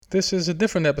This is a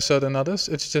different episode than others.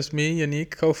 It's just me,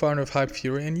 Yannick, co-founder of Hype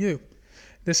Fury, and you.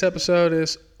 This episode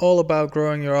is all about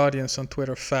growing your audience on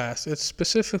Twitter fast. It's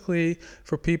specifically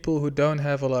for people who don't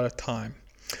have a lot of time.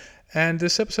 And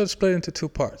this episode is split into two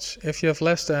parts. If you have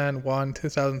less than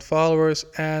 2,000 followers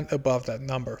and above that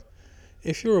number.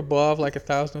 If you're above like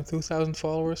 1,000 or 2,000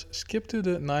 followers, skip to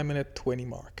the 9-minute 20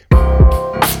 mark.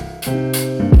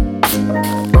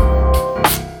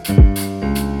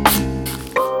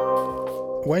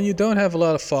 When you don't have a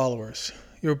lot of followers,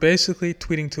 you're basically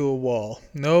tweeting to a wall.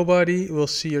 Nobody will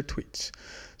see your tweets.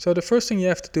 So the first thing you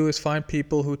have to do is find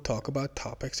people who talk about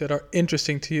topics that are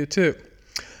interesting to you too.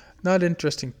 Not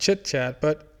interesting chit chat,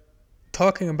 but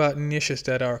talking about niches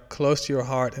that are close to your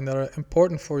heart and that are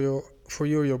important for you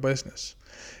or your business.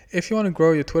 If you want to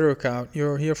grow your Twitter account,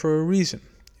 you're here for a reason.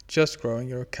 Just growing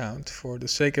your account for the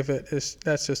sake of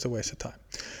that's just a waste of time.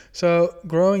 So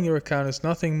growing your account is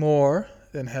nothing more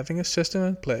than having a system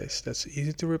in place that's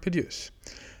easy to reproduce.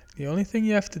 The only thing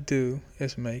you have to do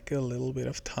is make a little bit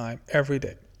of time every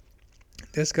day.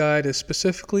 This guide is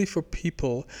specifically for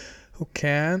people who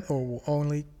can or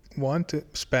only want to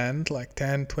spend like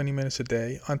 10-20 minutes a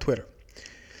day on Twitter.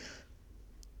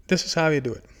 This is how you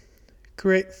do it.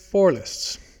 Create 4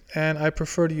 lists. And I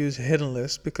prefer to use hidden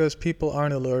lists because people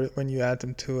aren't alerted when you add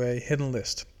them to a hidden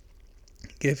list.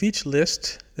 Give each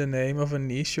list the name of a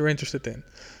niche you're interested in.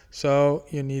 So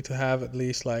you need to have at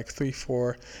least like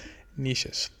 3-4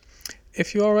 niches.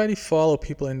 If you already follow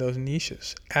people in those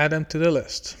niches, add them to the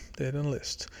list, the hidden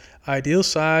list. Ideal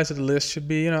size of the list should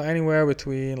be, anywhere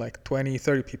between like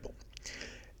 20-30 people.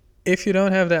 If you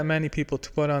don't have that many people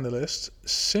to put on the list,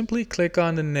 simply click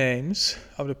on the names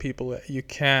of the people that you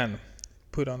can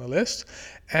put on the list,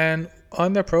 and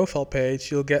on their profile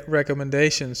page you'll get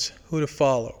recommendations who to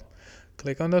follow.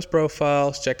 Click on those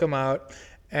profiles, check them out,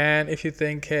 and if you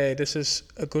think, hey, this is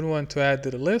a good one to add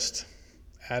to the list,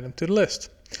 add them to the list.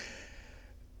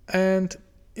 And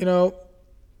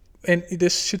and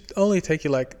this should only take you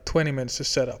like 20 minutes to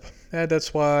set up. And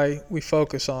that's why we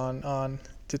focus on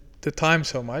the time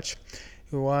so much.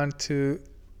 We want to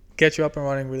get you up and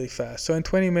running really fast. So in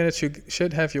 20 minutes you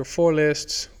should have your 4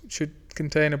 lists, should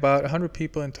contain about 100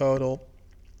 people in total.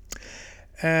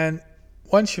 And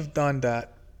once you've done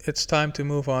that, it's time to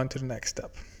move on to the next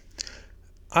step.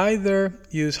 Either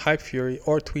use Hype Fury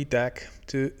or TweetDeck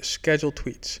to schedule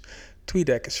tweets.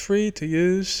 TweetDeck is free to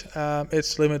use.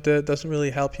 It's limited, doesn't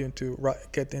really help you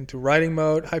get into writing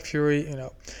mode. Hype Fury,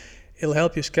 it'll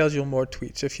help you schedule more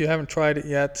tweets. If you haven't tried it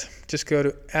yet, just go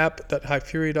to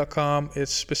app.hypefury.com.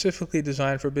 It's specifically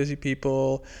designed for busy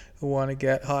people who want to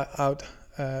get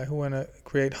who want to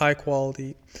create high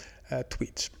quality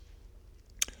tweets.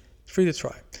 It's free to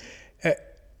try.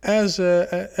 As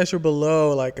you're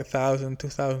below like 1,000,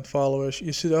 2,000 followers,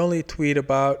 you should only tweet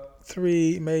about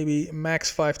 3, maybe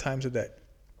max 5 times a day.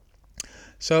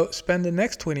 So spend the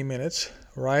next 20 minutes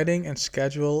writing and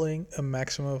scheduling a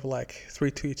maximum of like 3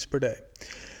 tweets per day.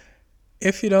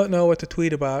 If you don't know what to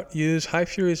tweet about, use Hype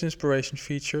Fury's inspiration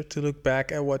feature to look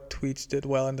back at what tweets did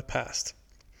well in the past.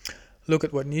 Look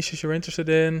at what niches you're interested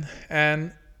in,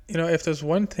 and if there's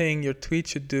one thing your tweet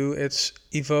should do, it's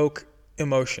evoke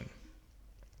emotion.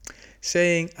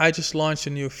 Saying, I just launched a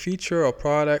new feature or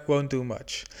product won't do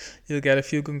much. You'll get a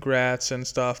few congrats and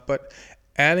stuff, but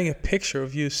adding a picture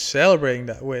of you celebrating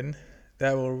that win,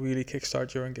 that will really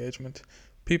kickstart your engagement.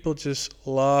 People just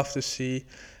love to see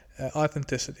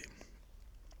authenticity.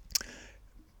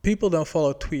 People don't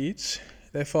follow tweets,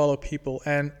 they follow people,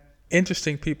 and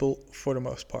interesting people for the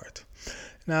most part.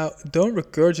 Now, don't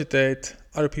regurgitate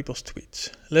other people's tweets.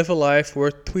 Live a life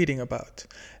worth tweeting about.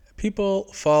 People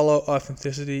follow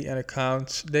authenticity and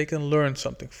accounts they can learn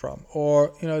something from,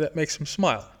 or that makes them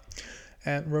smile.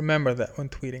 And remember that when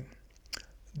tweeting.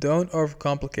 Don't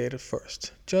overcomplicate it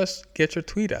first. Just get your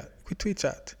tweets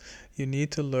out. You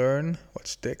need to learn what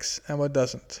sticks and what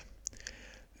doesn't.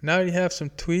 Now you have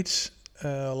some tweets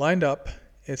lined up,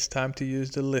 it's time to use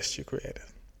the list you created.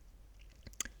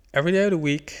 Every day of the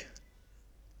week,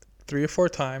 3 or 4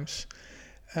 times.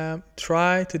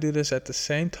 Try to do this at the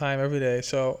same time every day.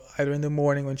 So either in the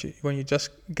morning when you just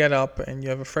get up and you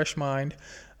have a fresh mind,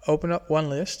 open up one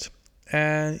list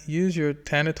and use your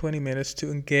 10 to 20 minutes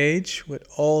to engage with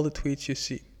all the tweets you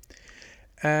see.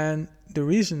 And the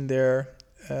reason they're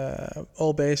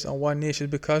all based on one niche is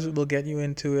because it will get you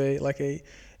into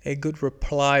a good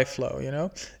reply flow.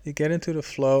 You get into the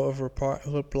flow of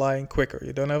replying quicker.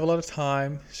 You don't have a lot of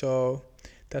time, so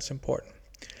that's important.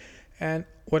 And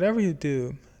whatever you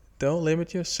do, don't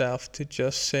limit yourself to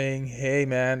just saying, hey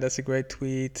man, that's a great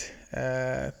tweet,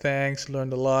 thanks,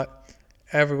 learned a lot.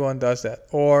 Everyone does that,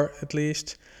 or at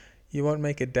least you won't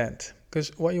make a dent.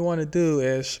 Because what you want to do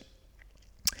is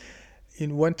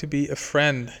you want to be a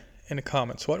friend in the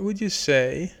comments. What would you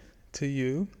say to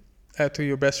your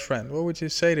best friend? What would you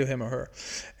say to him or her?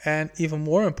 And even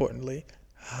more importantly,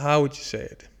 how would you say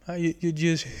it? You'd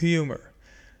use humor.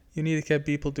 You need to get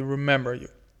people to remember you.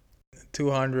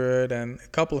 200 and a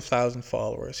couple of thousand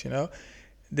followers,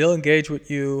 they'll engage with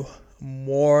you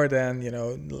more than,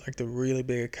 like the really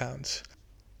big accounts.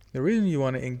 The reason you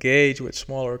want to engage with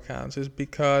smaller accounts is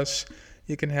because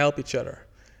you can help each other.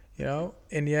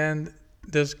 In the end,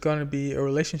 there's going to be a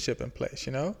relationship in place,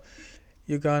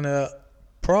 You're going to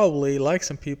probably like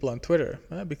some people on Twitter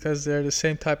because they're the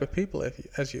same type of people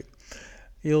as you.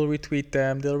 You'll retweet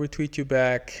them, they'll retweet you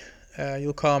back,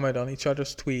 you'll comment on each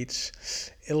other's tweets.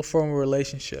 It'll form a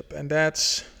relationship, and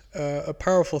that's a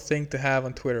powerful thing to have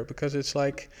on Twitter, because it's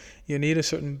like you need a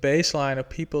certain baseline of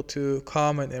people to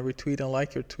comment and retweet and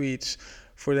like your tweets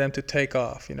for them to take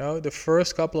off. The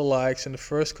first couple of likes and the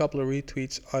first couple of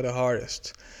retweets are the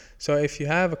hardest. So if you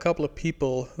have a couple of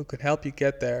people who can help you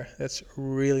get there, that's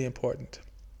really important.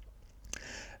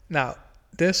 Now,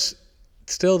 this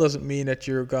still doesn't mean that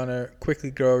you're gonna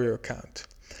quickly grow your account.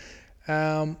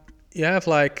 You have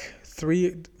like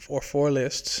 3 or 4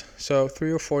 lists, so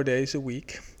 3 or 4 days a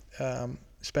week.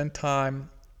 Spend time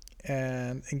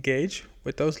and engage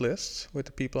with those lists, with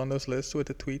the people on those lists, with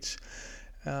the tweets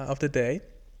of the day.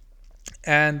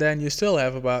 And then you still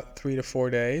have about 3 to 4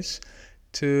 days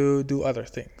to do other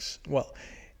things. Well,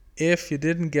 if you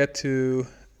didn't get to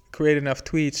create enough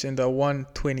tweets in the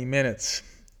 120 minutes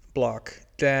block,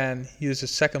 then use a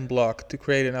second block to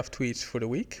create enough tweets for the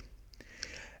week.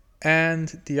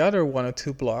 And the other 1 or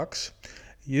 2 blocks,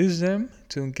 use them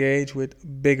to engage with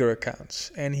bigger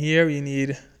accounts. And here you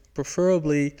need,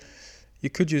 preferably, you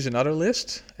could use another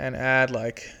list and add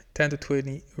like 10 to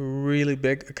 20 really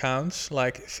big accounts,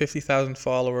 like 50,000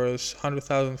 followers,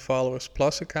 100,000 followers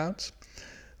plus accounts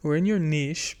who are in your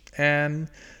niche. And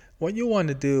what you want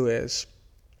to do is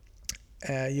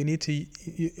you need to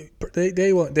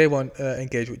they won't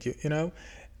engage with you.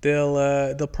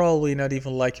 They'll probably not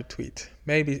even like your tweet.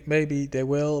 Maybe they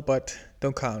will, but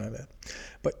don't count on it.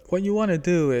 But what you want to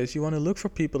do is you want to look for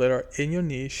people that are in your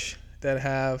niche that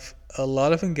have a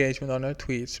lot of engagement on their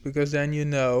tweets, because then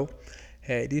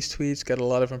hey, these tweets get a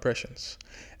lot of impressions.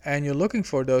 And you're looking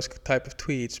for those type of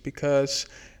tweets because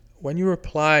when you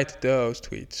reply to those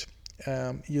tweets,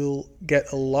 you'll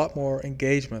get a lot more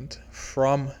engagement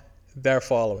from their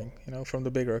following, from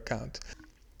the bigger account.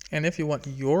 And if you want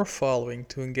your following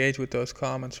to engage with those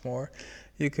comments more,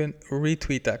 you can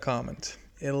retweet that comment.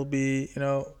 It'll be,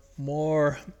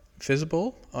 more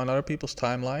visible on other people's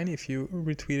timeline if you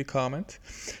retweet a comment.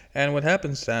 And what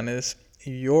happens then is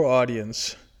your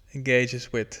audience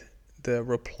engages with the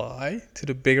reply to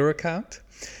the bigger account.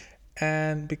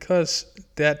 And because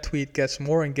that tweet gets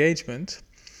more engagement,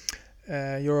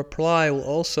 your reply will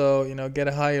also, get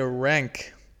a higher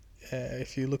rank.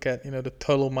 If you look at the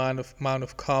total amount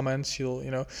of comments,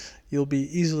 you'll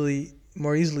be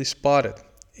more easily spotted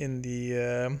in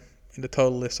the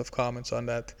total list of comments on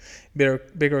that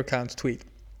bigger account's tweet.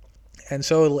 And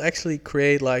so it'll actually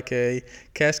create like a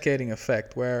cascading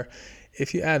effect where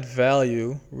if you add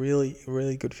value, really,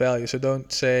 really good value, so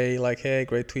don't say like, hey,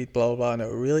 great tweet, blah, blah, blah. No,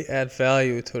 really add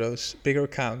value to those bigger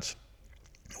accounts.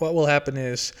 What will happen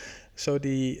is, so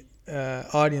the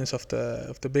audience of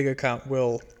the big account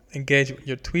will engage with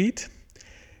your tweet.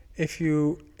 If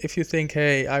you think,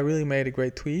 hey, I really made a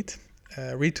great tweet,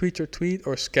 retweet your tweet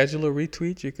or schedule a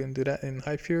retweet. You can do that in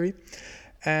Hypefury.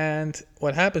 And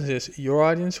what happens is your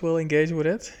audience will engage with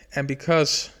it, and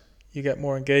because you get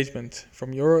more engagement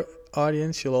from your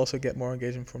audience, you'll also get more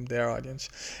engagement from their audience.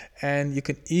 And you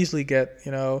can easily get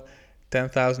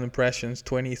 10,000 impressions,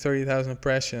 20, 30,000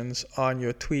 impressions on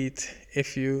your tweet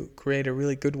if you create a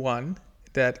really good one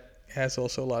that has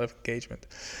also a lot of engagement.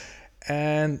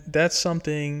 And that's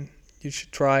something you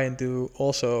should try and do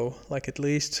also, like at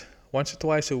least once or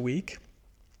twice a week,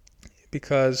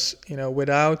 because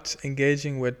without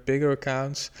engaging with bigger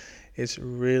accounts, it's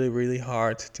really, really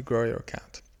hard to grow your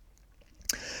account.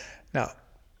 Now,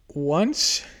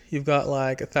 once you've got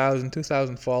like 1,000,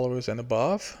 2,000 followers and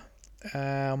above,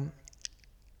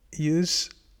 use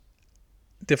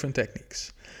different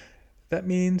techniques. That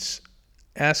means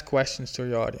ask questions to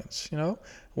your audience.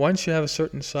 Once you have a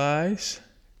certain size,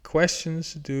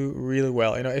 questions do really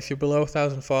well. If you're below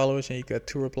 1,000 followers and you get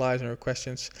 2 replies on your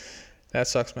questions, that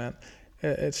sucks, man.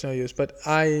 It's no use. But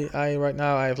I right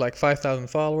now I have like 5,000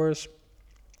 followers,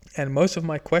 and most of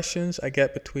my questions I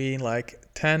get between like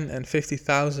 10 and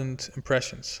 50,000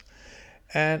 impressions.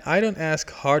 And I don't ask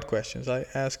hard questions. I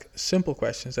ask simple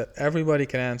questions that everybody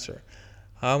can answer.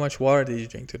 How much water did you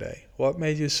drink today? What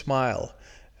made you smile?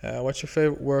 What's your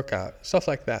favorite workout? Stuff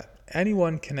like that.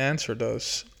 Anyone can answer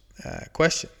those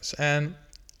questions. And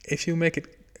if you make it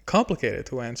complicated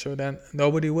to answer, then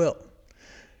nobody will.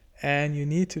 And you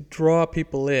need to draw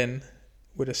people in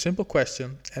with a simple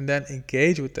question and then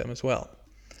engage with them as well.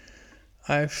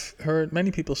 I've heard many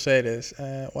people say this.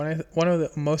 One of the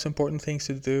most important things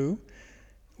to do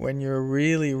when you're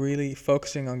really, really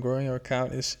focusing on growing your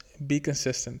account is be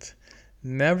consistent.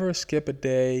 Never skip a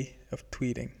day of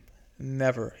tweeting.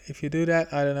 Never. If you do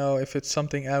that, I don't know if it's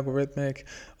something algorithmic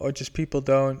or just people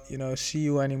don't, see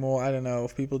you anymore. I don't know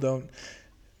if people don't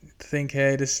think,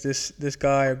 hey, this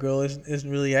guy or girl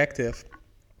isn't really active.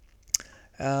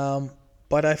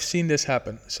 But I've seen this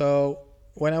happen. So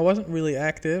when I wasn't really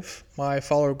active, my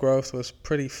follower growth was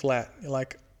pretty flat,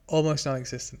 like almost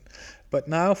non-existent. But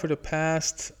now for the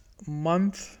past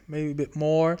month, maybe a bit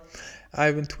more,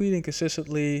 I've been tweeting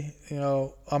consistently,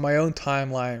 on my own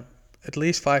timeline at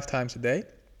least 5 times a day.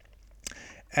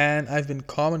 And I've been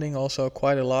commenting also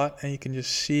quite a lot, and you can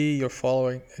just see your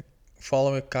following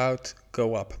count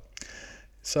go up.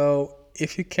 So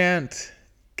if you can't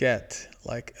get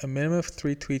like a minimum of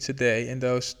 3 tweets a day in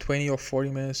those 20 or 40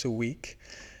 minutes a week,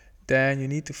 then you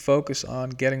need to focus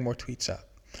on getting more tweets out.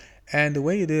 And the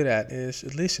way you do that is,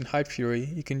 at least in Hype Fury,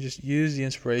 you can just use the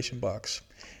inspiration box.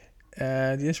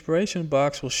 The inspiration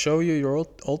box will show you your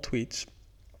old tweets.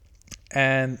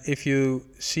 And if you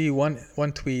see one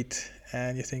tweet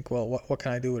and you think, well, what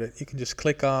can I do with it? You can just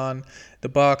click on the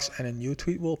box and a new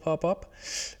tweet will pop up.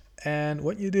 And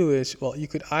what you do is, well, you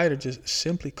could either just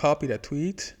simply copy that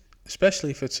tweet,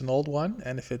 especially if it's an old one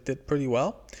and if it did pretty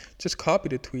well. Just copy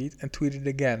the tweet and tweet it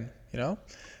again,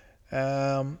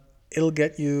 It'll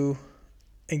get you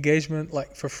engagement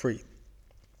like for free.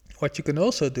 What you can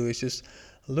also do is just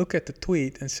look at the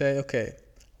tweet and say, okay,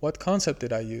 what concept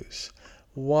did I use?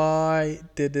 Why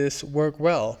did this work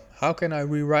well? How can I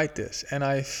rewrite this? And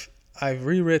I've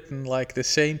rewritten like the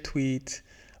same tweet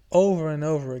over and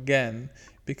over again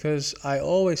because I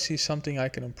always see something I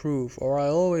can improve, or I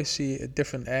always see a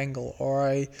different angle, or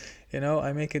I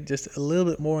make it just a little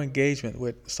bit more engagement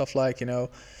with stuff like,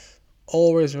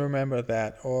 always remember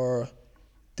that, or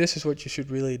this is what you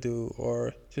should really do,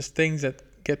 or just things that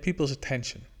get people's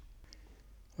attention.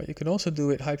 What you can also do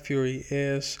with Hype Fury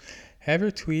is have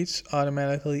your tweets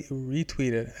automatically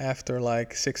retweeted after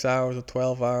like 6 hours or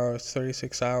 12 hours,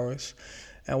 36 hours.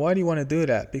 And why do you want to do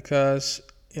that? Because,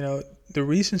 the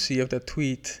recency of that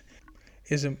tweet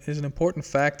is an important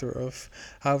factor of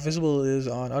how visible it is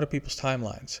on other people's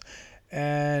timelines.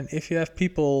 And if you have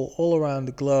people all around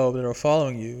the globe that are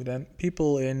following you, then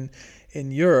people in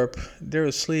Europe, they're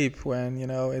asleep when,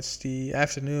 it's the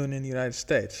afternoon in the United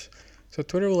States. So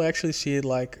Twitter will actually see it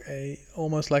like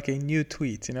almost like a new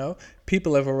tweet,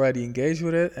 People have already engaged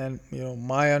with it, and,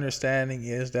 my understanding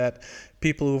is that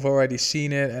people who've already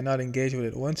seen it and not engaged with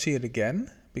it won't see it again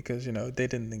because, they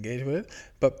didn't engage with it.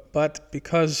 But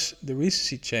because the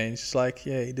recency changed, it's like,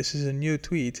 yeah, this is a new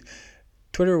tweet.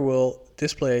 Twitter will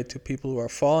display it to people who are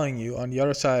following you on the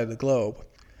other side of the globe,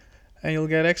 and you'll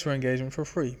get extra engagement for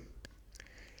free.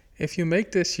 If you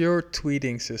make this your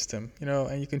tweeting system,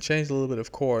 and you can change a little bit,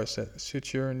 of course, that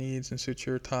suits your needs and suits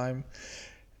your time,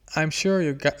 I'm sure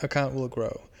your account will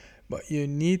grow. But you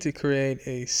need to create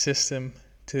a system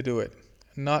to do it.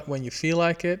 Not when you feel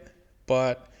like it,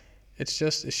 but it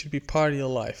should be part of your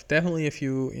life. Definitely if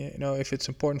if it's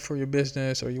important for your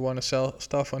business or you want to sell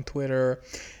stuff on Twitter,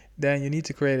 then you need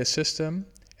to create a system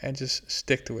and just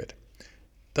stick to it.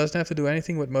 Doesn't have to do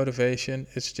anything with motivation.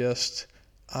 It's just,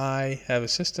 I have a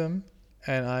system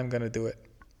and I'm going to do it.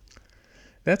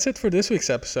 That's it for this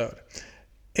week's episode.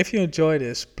 If you enjoyed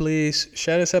this, please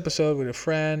share this episode with a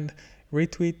friend,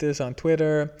 retweet this on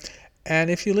Twitter, and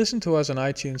if you listen to us on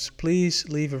iTunes, please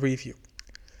leave a review.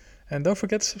 And don't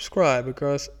forget to subscribe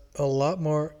because a lot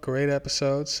more great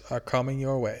episodes are coming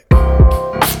your way.